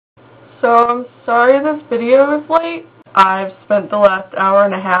So I'm sorry this video is late. I've spent the last hour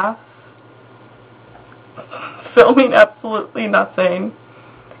and a half filming absolutely nothing,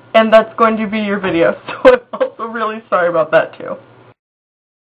 and that's going to be your video, so I'm also really sorry about that too.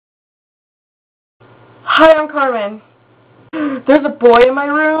 Hi, I'm Carmen. There's a boy in my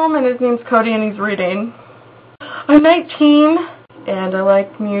room, and his name's Cody, and he's reading. I'm 19, and I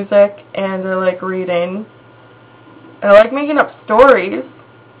like music, and I like reading. I like making up stories.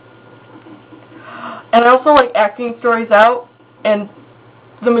 And I also like acting stories out, and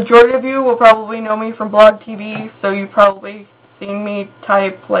the majority of you will probably know me from blog TV, so you've probably seen me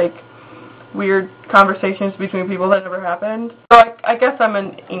type, like, weird conversations between people that never happened. So I guess I'm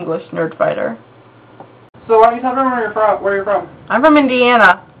an English nerd fighter. So why don't you tell me where you're from? I'm from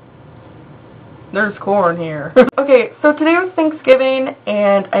Indiana. There's corn here. Okay, so today was Thanksgiving,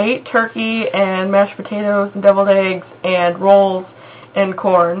 and I ate turkey and mashed potatoes and deviled eggs and rolls and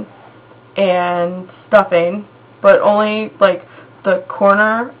corn and stuffing, but only, like, the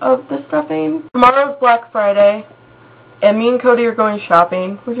corner of the stuffing. Tomorrow's Black Friday, and me and Cody are going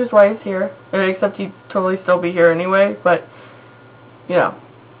shopping, which is why he's here. Except he'd totally still be here anyway, but, you know,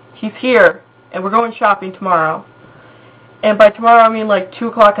 he's here, and we're going shopping tomorrow. And by tomorrow, I mean, like, 2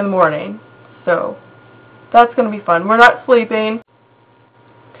 o'clock in the morning. So, that's going to be fun. We're not sleeping.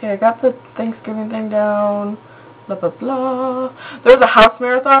 Okay, I got the Thanksgiving thing down. Blah, blah, blah. There was a house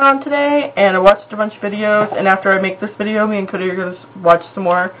marathon on today, and I watched a bunch of videos, and after I make this video, me and Cody are going to watch some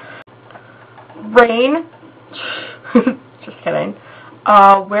more. Rain. Just kidding.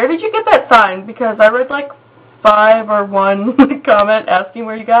 Where did you get that sign? Because I read like 5 or 1 comment asking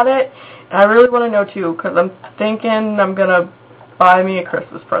where you got it, and I really want to know too, because I'm thinking I'm going to buy me a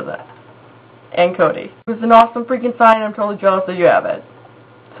Christmas present. And Cody. It was an awesome freaking sign. I'm totally jealous that you have it.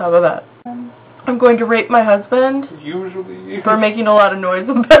 So how about that? I'm going to rape my husband. Usually. For making a lot of noise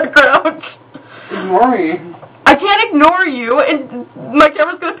in the background. Ignore me. I can't ignore you, and my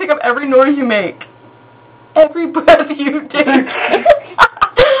camera's going to pick up every noise you make. Every breath you take. I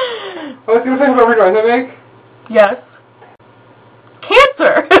was going to say every noise I make? Yes.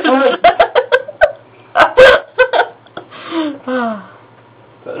 Cancer!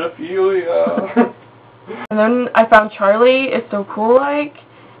 Pedophilia. And then I found Charlie is so cool like,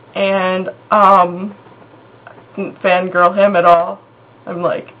 and didn't fangirl him at all. I'm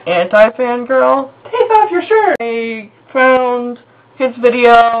like anti-fangirl. Take off your shirt. I found his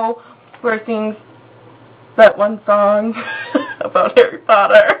video where he sings that one song about Harry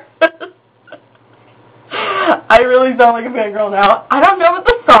Potter. I really sound like a fangirl now. I don't know what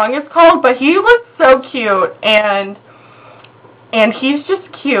the song is called, but he looks so cute, and he's just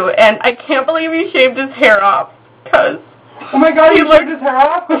cute, and I can't believe he shaved his hair off, because... Oh my god, he shaved his hair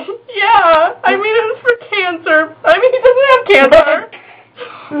off? Yeah, I mean, it was for cancer. I mean, he doesn't have cancer.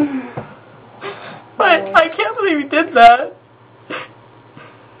 But I can't believe he did that.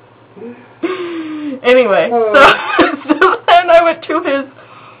 Anyway, so then I went to his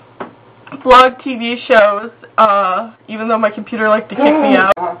blog TV shows, even though my computer liked to kick me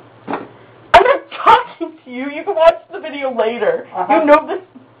out. I'm not talking to you. You can watch the video later. You know this.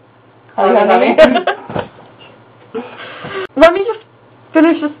 Let me just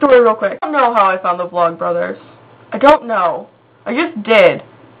finish the story real quick. I don't know how I found the Vlogbrothers. I don't know. I just did.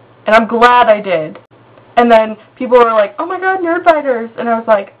 And I'm glad I did. And then people were like, oh my god, Nerdfighters. And I was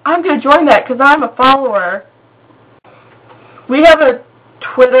like, I'm going to join that because I'm a follower. We have a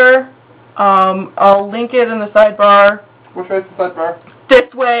Twitter. I'll link it in the sidebar. Which way is the sidebar?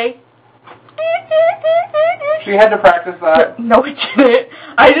 This way. She had to practice that. No, I didn't.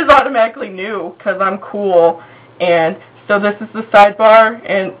 I just automatically knew because I'm cool. And so this is the sidebar.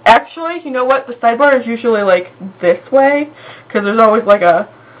 And actually, you know what? The sidebar is usually like this way because there's always like a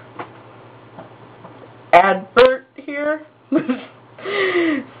advert here.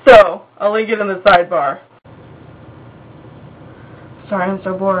 So I'll link it in the sidebar. Sorry, I'm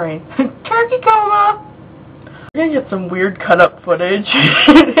so boring. Turkey coma! We're gonna get some weird cut-up footage,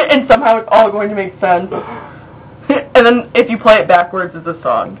 and somehow it's all going to make sense. And then if you play it backwards, it's a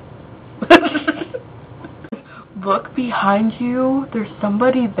song. Look behind you. There's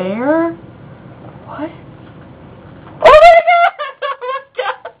somebody there? What? Oh my god! Oh my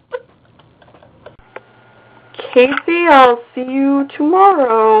god! Casey, I'll see you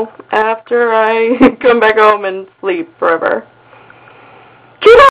tomorrow after I come back home and sleep forever.